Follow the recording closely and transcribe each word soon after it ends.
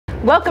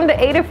Welcome to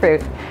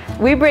Adafruit.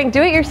 We bring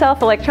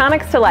do-it-yourself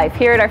electronics to life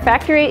here at our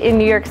factory in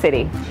New York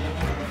City.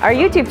 Our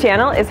YouTube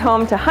channel is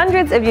home to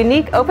hundreds of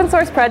unique open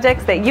source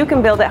projects that you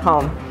can build at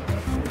home.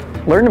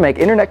 Learn to make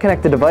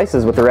internet-connected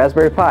devices with the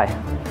Raspberry Pi.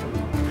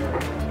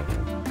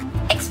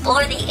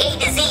 Explore the A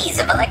to Z's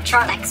of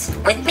electronics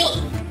with me,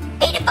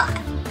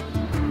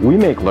 Adafruit. We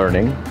make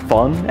learning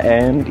fun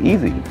and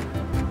easy.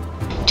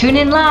 Tune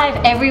in live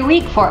every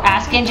week for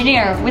Ask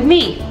Engineer with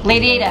me,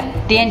 Lady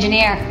Ada, the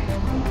engineer.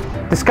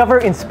 Discover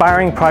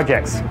inspiring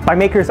projects by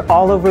makers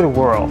all over the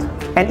world,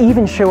 and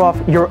even show off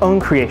your own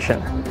creation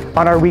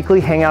on our weekly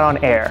Hangout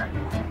on Air,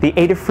 the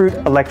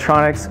Adafruit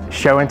Electronics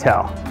Show and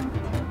Tell.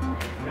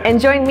 And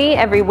join me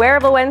every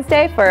Wearable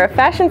Wednesday for a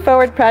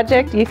fashion-forward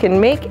project you can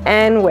make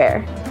and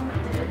wear.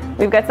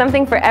 We've got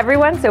something for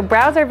everyone, so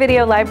browse our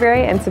video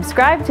library and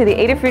subscribe to the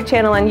Adafruit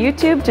channel on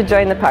YouTube to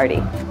join the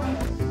party.